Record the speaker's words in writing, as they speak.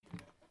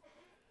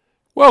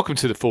Welcome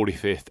to the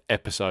 45th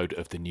episode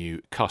of the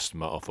new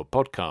Customer Offer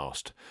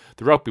podcast.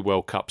 The Rugby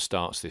World Cup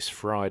starts this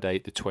Friday,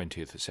 the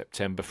 20th of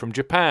September from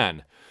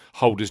Japan.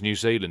 Holders New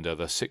Zealand are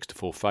the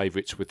 6-4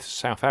 favourites with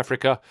South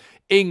Africa,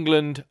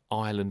 England,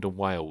 Ireland and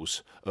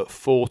Wales at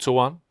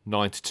 4-1,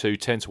 9-2,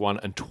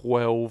 10-1 and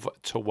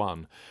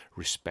 12-1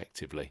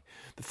 respectively.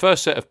 The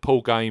first set of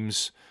pool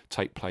games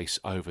take place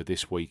over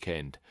this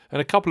weekend and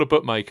a couple of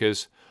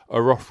bookmakers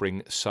are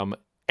offering some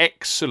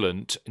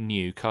excellent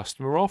new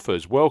customer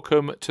offers.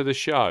 Welcome to the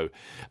show.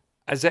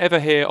 As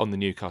ever here on the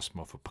new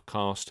customer offer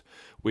podcast,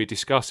 we're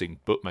discussing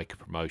bookmaker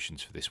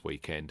promotions for this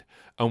weekend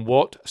and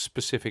what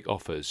specific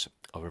offers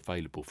are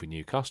available for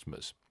new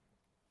customers.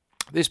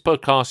 This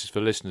podcast is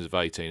for listeners of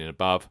 18 and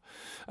above,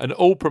 and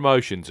all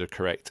promotions are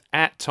correct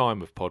at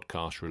time of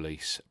podcast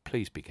release.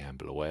 Please be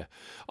gamble aware.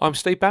 I'm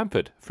Steve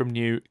Bamford from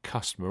New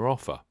Customer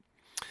Offer.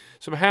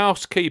 Some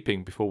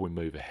housekeeping before we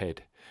move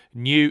ahead.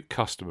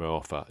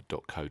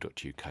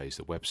 newcustomeroffer.co.uk is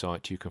the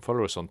website. You can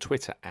follow us on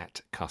Twitter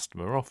at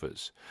Customer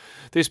Offers.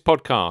 This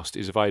podcast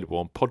is available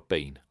on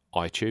Podbean,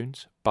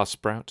 iTunes,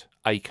 Buzzsprout,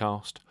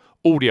 Acast,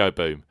 Audio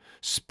Boom,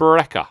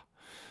 Spreaker,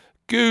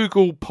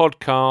 Google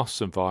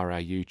Podcasts and via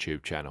our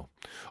YouTube channel.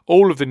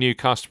 All of the new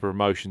customer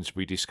promotions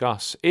we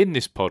discuss in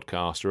this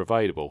podcast are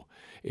available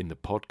in the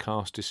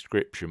podcast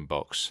description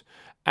box,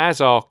 as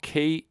are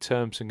key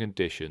terms and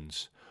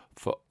conditions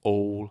for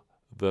all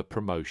the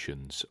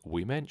promotions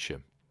we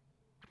mention.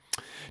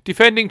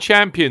 Defending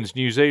champions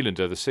New Zealand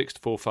are the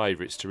 6-4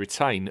 favourites to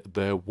retain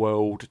their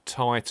world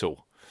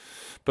title.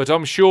 But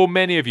I'm sure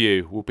many of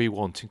you will be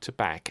wanting to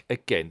back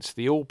against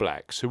the All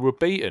Blacks, who were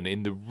beaten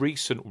in the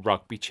recent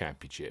Rugby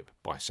Championship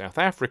by South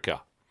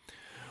Africa.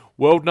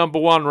 World number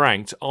one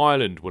ranked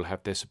Ireland will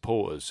have their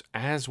supporters,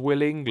 as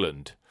will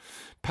England.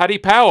 Paddy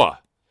Power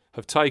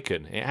have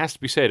taken, it has to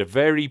be said, a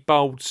very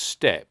bold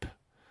step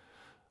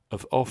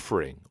of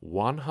offering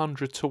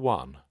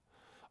 100-1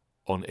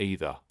 on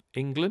either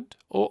England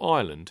or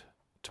Ireland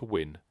to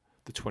win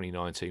the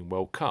 2019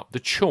 World Cup. The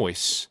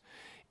choice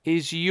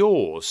is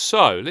yours.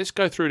 So let's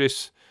go through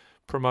this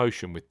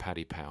promotion with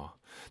Paddy Power.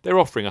 They're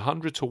offering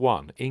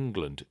 100-1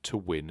 England to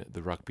win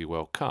the Rugby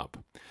World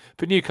Cup.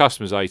 For new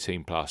customers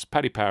 18 plus,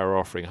 Paddy Power are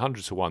offering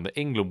 100-1 that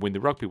England win the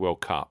Rugby World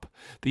Cup.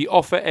 The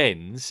offer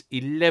ends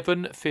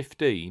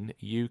 11:15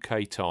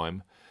 UK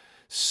time,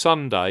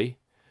 Sunday,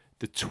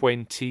 the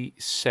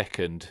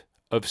 22nd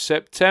of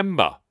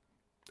September.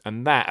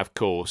 And that, of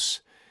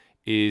course,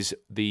 is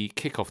the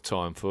kickoff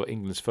time for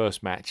England's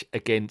first match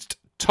against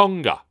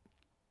Tonga.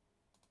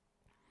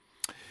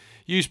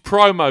 Use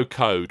promo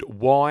code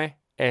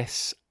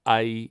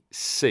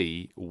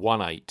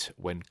YSAC18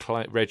 when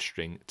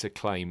registering to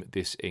claim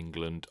this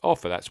England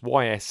offer. That's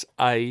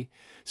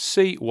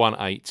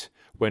YSAC18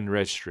 when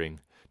registering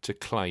to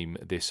claim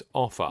this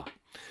offer.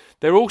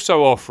 They're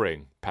also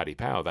offering, Paddy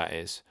Power that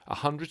is,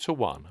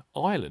 100-1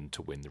 Ireland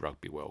to win the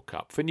Rugby World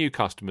Cup for new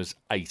customers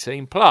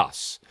 18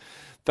 plus.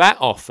 That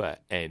offer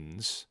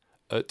ends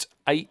at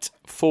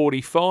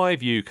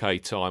 8:45 UK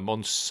time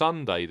on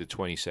Sunday, the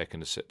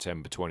 22nd of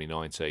September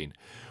 2019,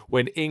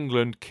 when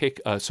when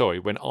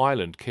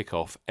Ireland kick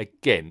off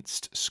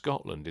against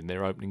Scotland in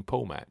their opening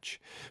pool match.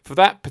 For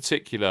that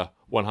particular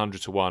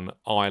 100-1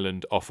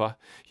 Ireland offer,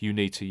 you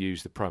need to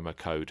use the promo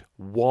code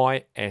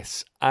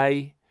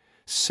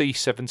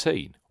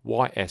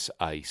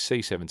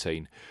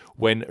YSAC17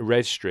 when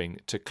registering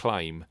to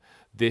claim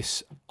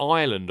this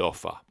Ireland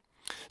offer.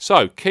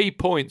 So, key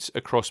points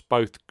across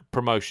both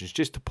promotions.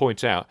 Just to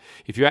point out,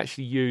 if you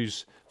actually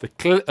use the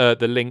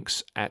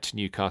links at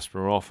New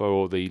Customer Offer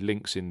or the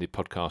links in the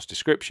podcast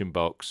description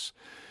box,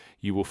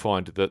 you will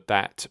find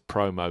that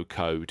promo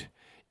code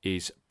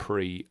is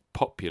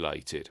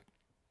pre-populated.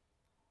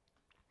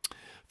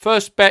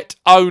 First bet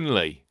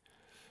only.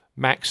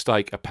 Max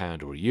stake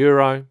 £1 or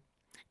 €1.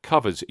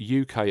 Covers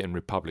UK and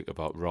Republic of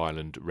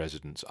Ireland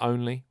residents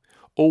only.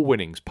 All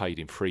winnings paid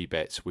in free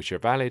bets which are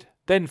valid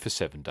then for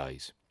 7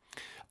 days.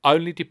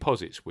 Only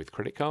deposits with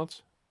credit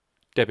cards,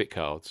 debit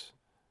cards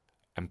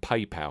and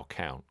PayPal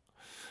count.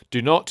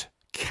 Do not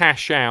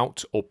cash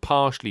out or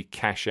partially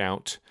cash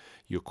out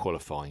your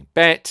qualifying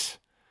bet.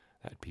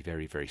 That'd be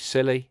very, very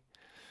silly.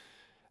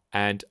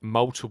 And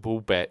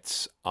multiple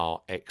bets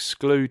are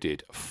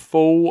excluded.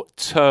 Full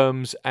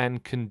terms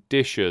and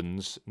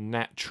conditions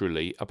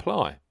naturally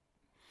apply.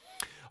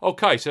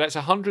 Okay, so that's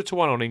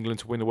 100-1 on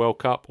England to win the World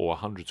Cup or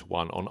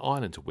 100-1 on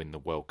Ireland to win the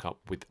World Cup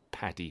with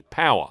Paddy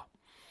Power.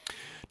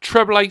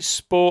 Treble 8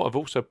 Sport have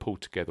also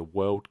pulled together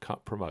World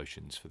Cup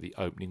promotions for the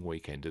opening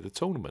weekend of the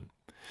tournament.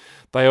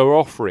 They are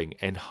offering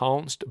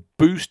enhanced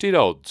boosted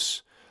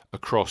odds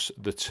across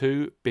the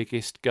two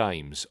biggest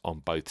games on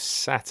both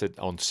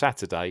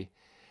Saturday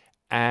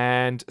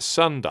and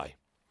Sunday.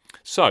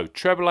 So,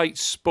 Treble 8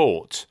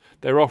 Sport,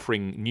 they're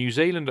offering New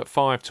Zealand at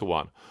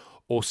 5-1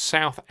 or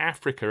South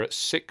Africa at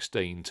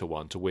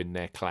 16-1 to win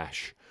their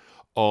clash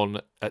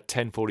at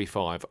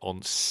 10:45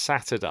 on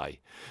Saturday.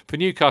 For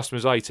new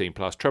customers 18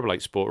 plus, Treble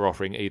 8 Sport are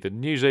offering either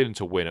New Zealand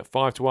to win at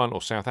 5-1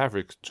 or South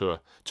Africa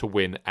to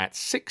win at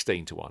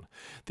 16-1.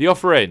 The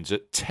offer ends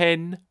at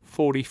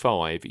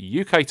 10:45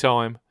 UK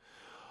time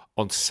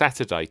on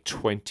Saturday,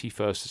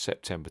 21st of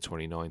September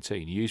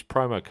 2019. Use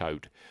promo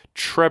code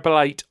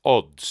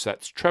Treble8Odds,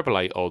 that's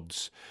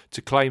Treble8Odds,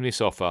 to claim this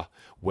offer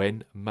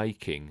when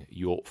making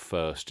your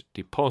first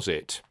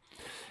deposit.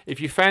 If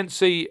you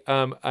fancy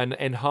an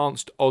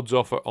enhanced odds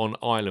offer on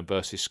Ireland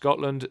versus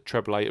Scotland,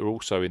 Treble 8 are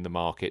also in the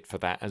market for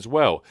that as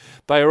well.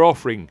 They are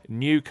offering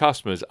new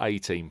customers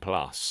 18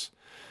 plus,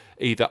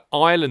 either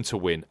Ireland to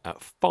win at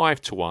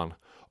 5-1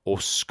 or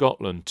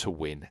Scotland to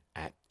win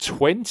at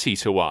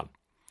 20-1.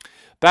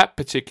 That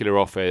particular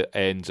offer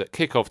ends at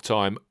kickoff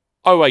time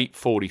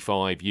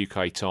 08:45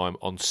 UK time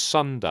on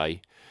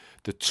Sunday,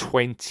 the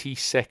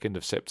 22nd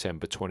of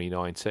September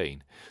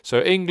 2019.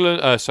 So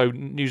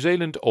New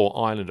Zealand or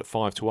Ireland at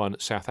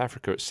 5-1, South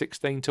Africa at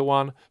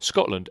 16-1,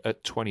 Scotland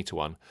at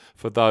 20-1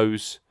 for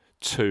those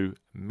two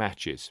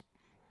matches.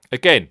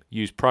 Again,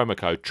 use promo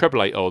code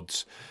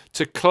Treble8Odds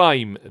to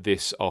claim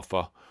this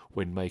offer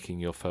when making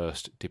your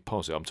first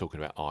deposit. I'm talking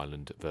about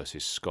Ireland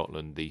versus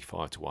Scotland, the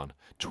 5-1,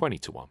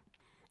 20-1.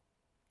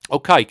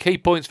 Okay, key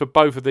points for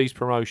both of these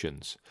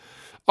promotions.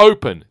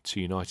 Open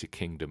to United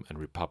Kingdom and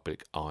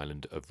Republic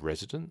Island of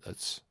residence.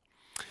 That's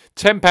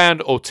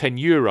 £10 or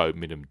 €10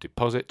 minimum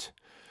deposit.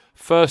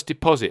 First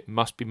deposit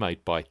must be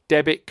made by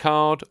debit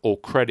card or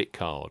credit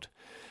card.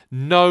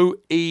 No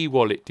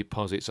e-wallet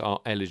deposits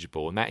are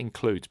eligible, and that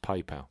includes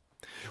PayPal.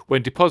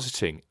 When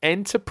depositing,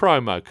 enter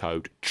promo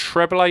code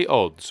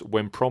Treble8Odds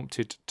when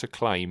prompted to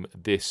claim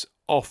this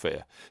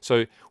offer.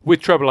 So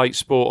with Treble 8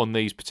 Sport on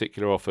these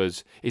particular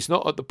offers, it's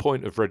not at the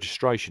point of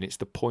registration, it's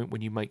the point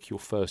when you make your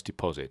first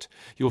deposit.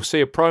 You'll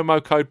see a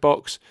promo code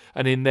box,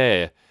 and in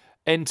there,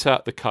 enter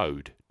the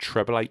code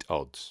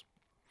Treble8Odds.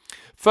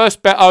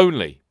 First bet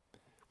only,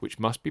 which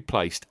must be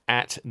placed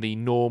at the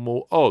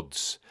normal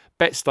odds.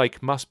 Bet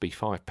stake must be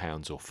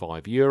 £5 or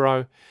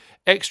 €5.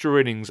 Extra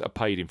winnings are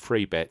paid in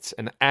free bets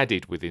and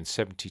added within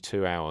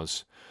 72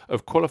 hours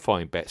of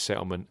qualifying bet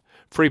settlement.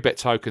 Free bet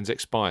tokens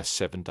expire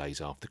 7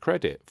 days after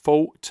credit.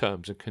 Full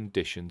terms and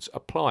conditions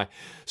apply.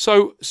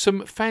 So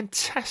some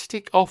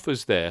fantastic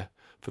offers there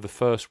for the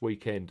first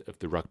weekend of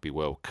the Rugby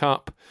World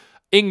Cup.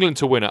 England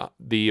to win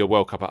the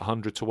World Cup at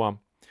 100-1.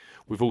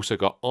 We've also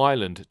got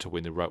Ireland to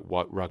win the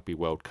Rugby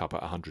World Cup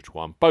at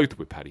 100-1, both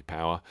with Paddy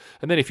Power.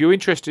 And then if you're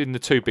interested in the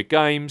two big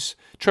games,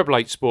 Treble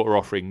 8 Sport are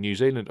offering New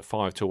Zealand at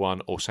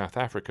 5-1 or South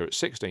Africa at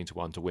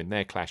 16-1 to win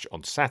their clash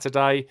on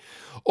Saturday.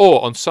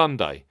 Or on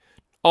Sunday,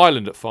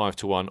 Ireland at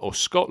 5-1 or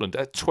Scotland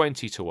at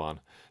 20-1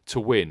 to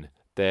win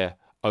their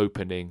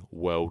opening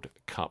World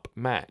Cup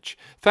match.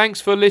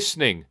 Thanks for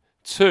listening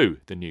to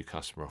the New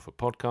Customer Offer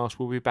podcast.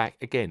 We'll be back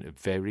again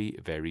very,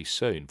 very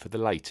soon for the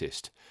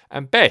latest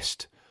and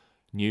best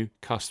new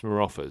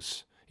customer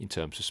offers in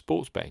terms of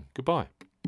sports betting. Goodbye.